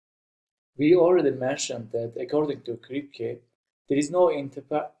We already mentioned that according to Kripke, there is no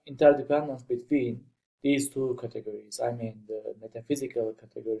interdependence between these two categories, I mean the metaphysical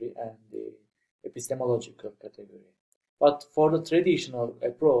category and the epistemological category. But for the traditional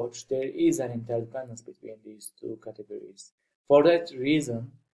approach, there is an interdependence between these two categories. For that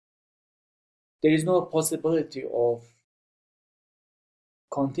reason, there is no possibility of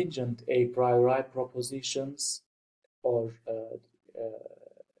contingent a priori propositions or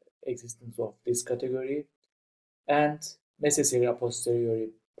existence of this category and necessary a posteriori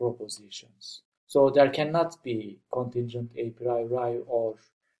propositions. So there cannot be contingent a priori or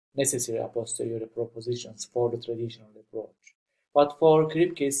necessary a posteriori propositions for the traditional approach. But for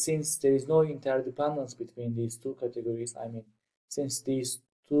Kripke, since there is no interdependence between these two categories, I mean, since these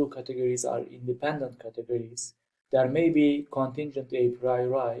two categories are independent categories, there may be contingent a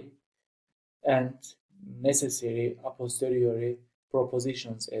priori and necessary a posteriori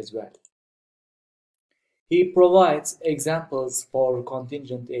propositions as well. He provides examples for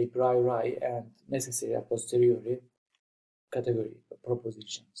contingent a priori and necessary a posteriori category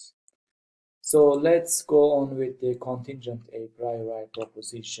propositions. So let's go on with the contingent a priori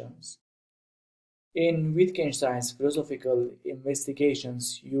propositions. In Wittgenstein's philosophical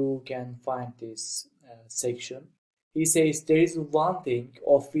investigations, you can find this section. He says there is one thing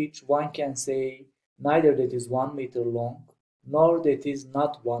of which one can say neither that is 1 meter long, nor that is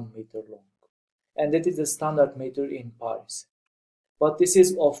not 1 meter long, and that is the standard meter in Paris. But this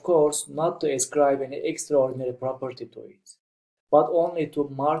is, of course, not to ascribe any extraordinary property to it, but only to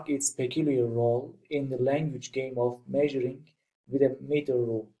mark its peculiar role in the language game of measuring with a meter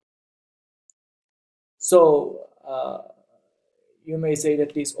rule. So, you may say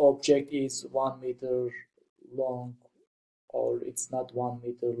that this object is 1 meter long or it's not 1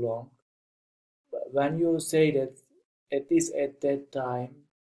 meter long. But when you say that at that time,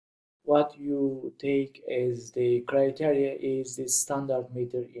 what you take as the criteria is the standard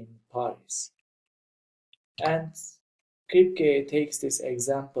meter in Paris. And Kripke takes this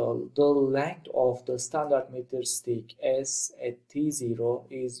example. The length of the standard meter stick S at T0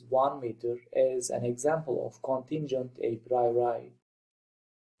 is 1 meter as an example of contingent a priori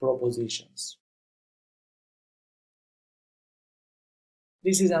propositions.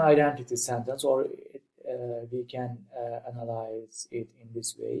 This is an identity sentence, or we can analyze it in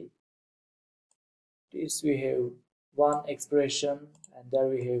this way. This we have one expression and there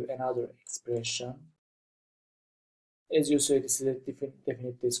we have another expression. As you say, this is a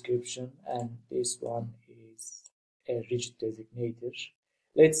definite description and this one is a rigid designator.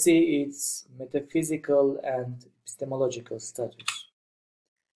 Let's see its metaphysical and epistemological status.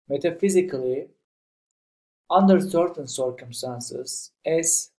 Metaphysically, under certain circumstances,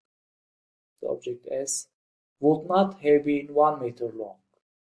 S, the object S, would not have been 1 meter long.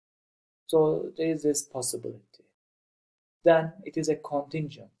 So there is this possibility. Then it is a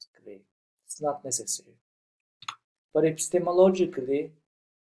contingent claim. It's not necessary. But epistemologically,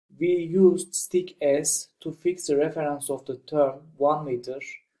 we used stick S to fix the reference of the term 1 meter.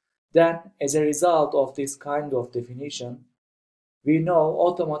 Then, as a result of this kind of definition, we know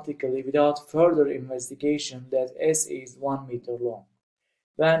automatically without further investigation that S is 1 meter long.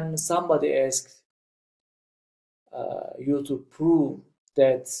 When somebody asks you to prove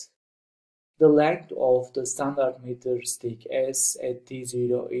that the length of the standard meter stick S at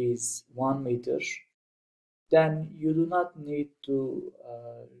T0 is 1 meter, then you do not need to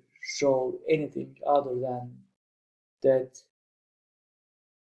show anything other than that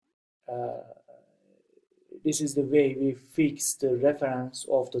this is the way we fix the reference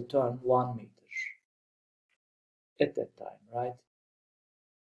of the term 1 meter at that time, right?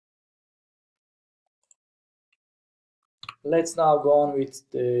 Let's now go on with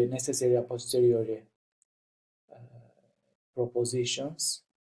the necessary a posteriori propositions.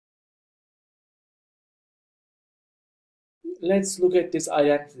 Let's look at this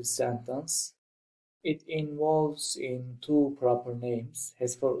identity sentence. It involves in two proper names,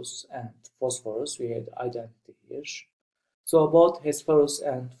 Hesperus and Phosphorus. We had identity here. So both Hesperus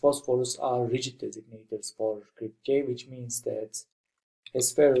and Phosphorus are rigid designators for Kripke, which means that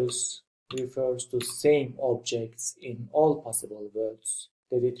Hesperus refers to same objects in all possible worlds,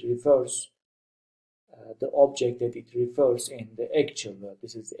 that it refers the object that it refers in the actual world.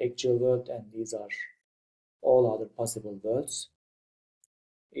 This is the actual world and these are all other possible worlds.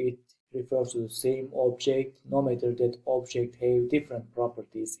 It refers to the same object, no matter that object have different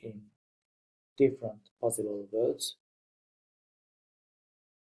properties in different possible worlds.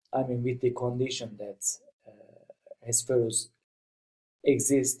 I mean, with the condition that Hesperus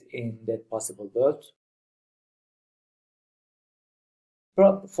exists in that possible world.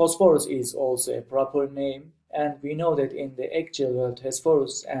 Phosphorus is also a proper name, and we know that in the actual world,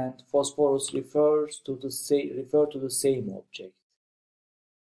 phosphorus and phosphorus refer to the same object.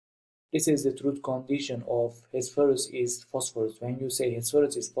 This is the truth condition of phosphorus is phosphorus. When you say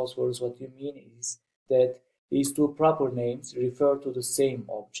phosphorus is phosphorus, what you mean is that these two proper names refer to the same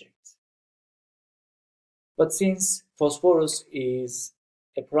object. But since phosphorus is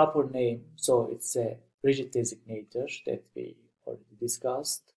a proper name, so it's a rigid designator that we already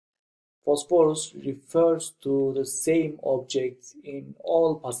discussed, phosphorus refers to the same object in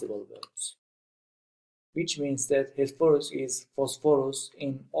all possible words, which means that phosphorus is phosphorus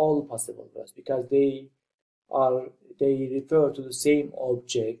in all possible words because they refer to the same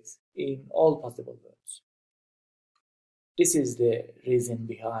object in all possible words. This is the reason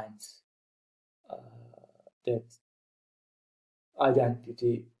behind that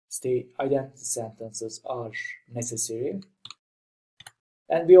identity sentences are necessary.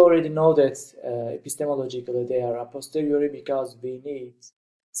 And we already know that epistemologically they are a posteriori because we need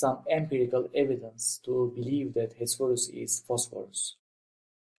some empirical evidence to believe that phosphorus is phosphorus.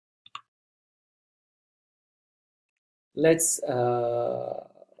 Let's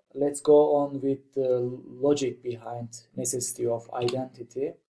go on with the logic behind necessity of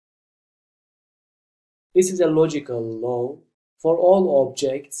identity. This is a logical law. For all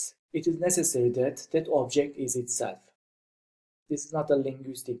objects, it is necessary that that object is itself. This is not a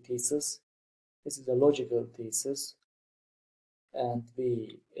linguistic thesis. This is a logical thesis. And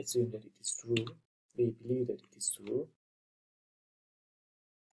we assume that it is true. We believe that it is true.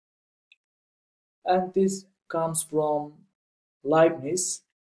 And this comes from Leibniz.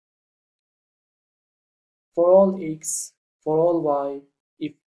 For all x, for all y,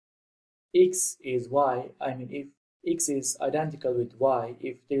 if x is y, if x is identical with y,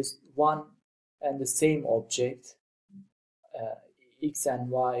 if there is one and the same object, x and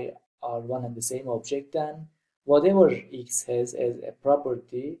y are one and the same object, then whatever x has as a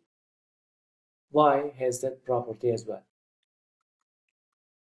property, y has that property as well.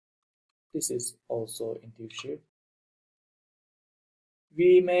 This is also intuitive.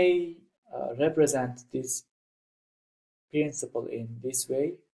 We may represent this principle in this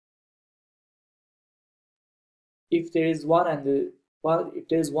way. If there is one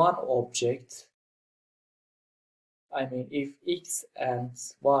object, if x and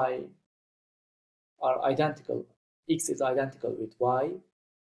y are identical, x is identical with y,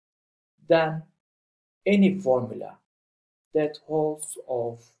 then any formula that holds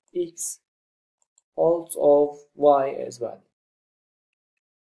of x holds of y as well.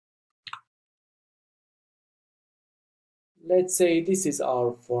 Let's say this is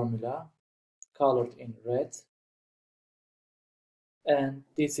our formula, colored in red, and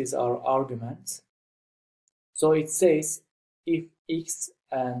this is our argument. So it says if x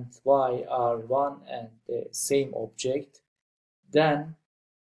and y are one and the same object, then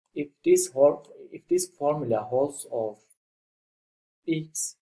if this formula holds of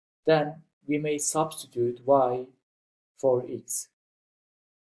x, then we may substitute y for x.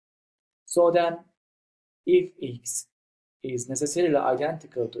 So then if x is necessarily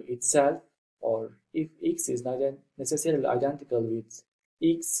identical to itself, or if x is not necessarily identical with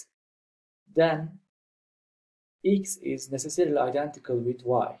x, then x is necessarily identical with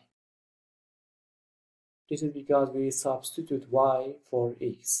y. This is because we substitute y for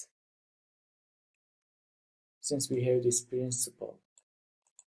x, since we have this principle.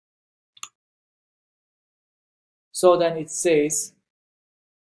 So then it says,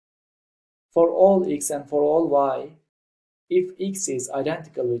 for all x and for all y, if x is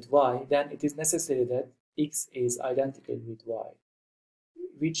identical with y, then it is necessary that x is identical with y.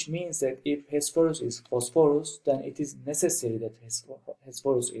 Which means that if phosphorus is phosphorus, then it is necessary that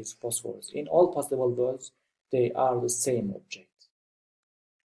phosphorus is phosphorus. In all possible worlds, they are the same object.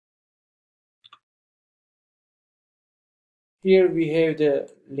 Here we have the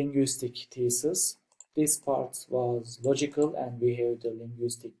linguistic thesis. This part was logical, and we have the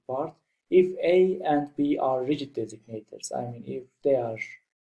linguistic part. If A and B are rigid designators,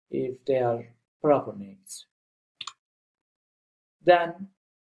 if they are proper names, then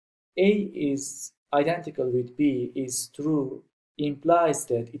A is identical with B is true implies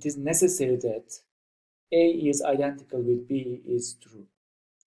that it is necessary that A is identical with B is true.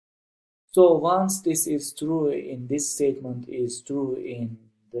 So once this is true in this statement is true in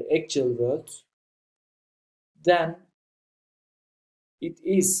the actual world, then it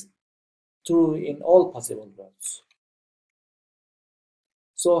is true in all possible worlds.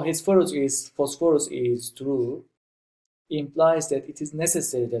 So phosphorus is true implies that it is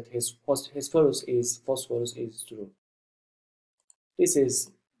necessary that phosphorus is true. This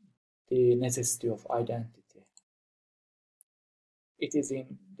is the necessity of identity. It is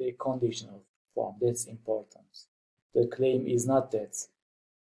in the conditional form. That's important. The claim is not that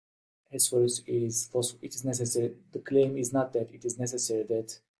Hesperus is it is necessary. The claim is not that it is necessary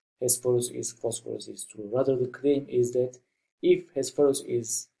that Hesperus is phosphorus is true. Rather, the claim is that if Hesperus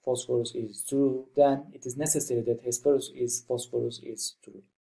is phosphorus is true, then it is necessary that Hesperus is phosphorus is true.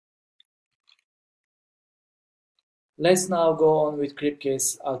 Let's now go on with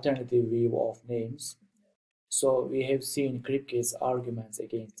Kripke's alternative view of names. So we have seen Kripke's arguments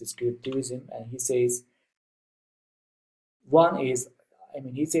against descriptivism, and he says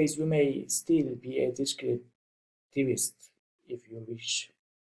he says you may still be a descriptivist if you wish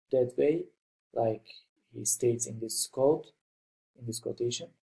that way, like he states in this quote, in this quotation.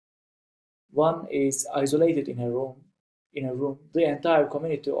 One is isolated in a room, the entire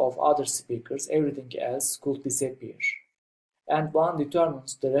community of other speakers, everything else could disappear. And one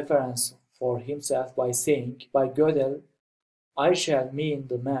determines the reference for himself by saying, by Gödel, I shall mean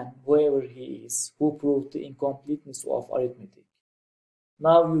the man, whoever he is, who proved the incompleteness of arithmetic.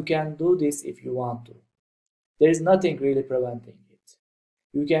 Now you can do this if you want to. There is nothing really preventing it.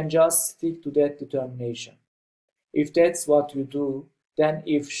 You can just stick to that determination. If that's what you do, then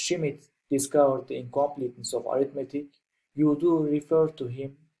if Schmidt discovered the incompleteness of arithmetic, you do refer to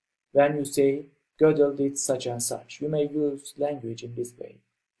him when you say, Gödel did such and such. You may use language in this way,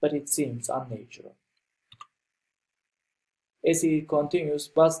 but it seems unnatural. As he continues,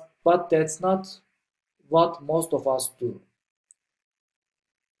 but that's not what most of us do.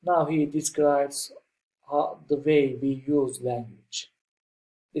 Now he describes the way we use language.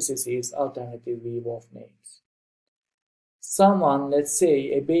 This is his alternative view of names. Someone, let's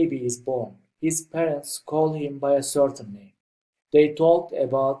say a baby is born. His parents call him by a certain name. They talked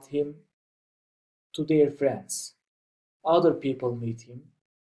about him to their friends. Other people meet him.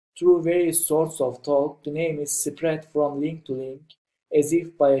 Through various sorts of talk, the name is spread from link to link as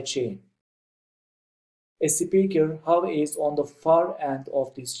if by a chain. A speaker who is on the far end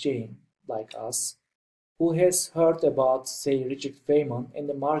of this chain, like us, who has heard about, say, Richard Feynman in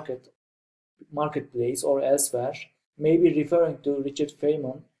the marketplace or elsewhere, may be referring to Richard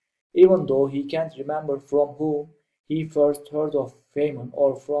Feynman, even though he can't remember from whom he first heard of Feynman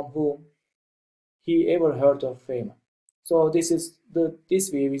or from whom he ever heard of Feynman. So this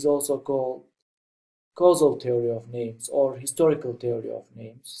view is also called causal theory of names or historical theory of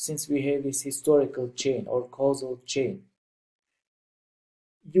names, since we have this historical chain or causal chain.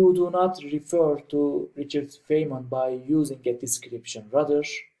 You do not refer to Richard Feynman by using a description. Rather,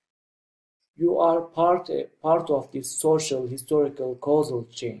 you are part of this social, historical, causal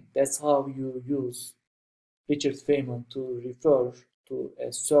chain. That's how you use Richard Feynman to refer to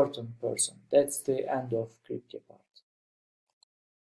a certain person. That's the end of Kripke part.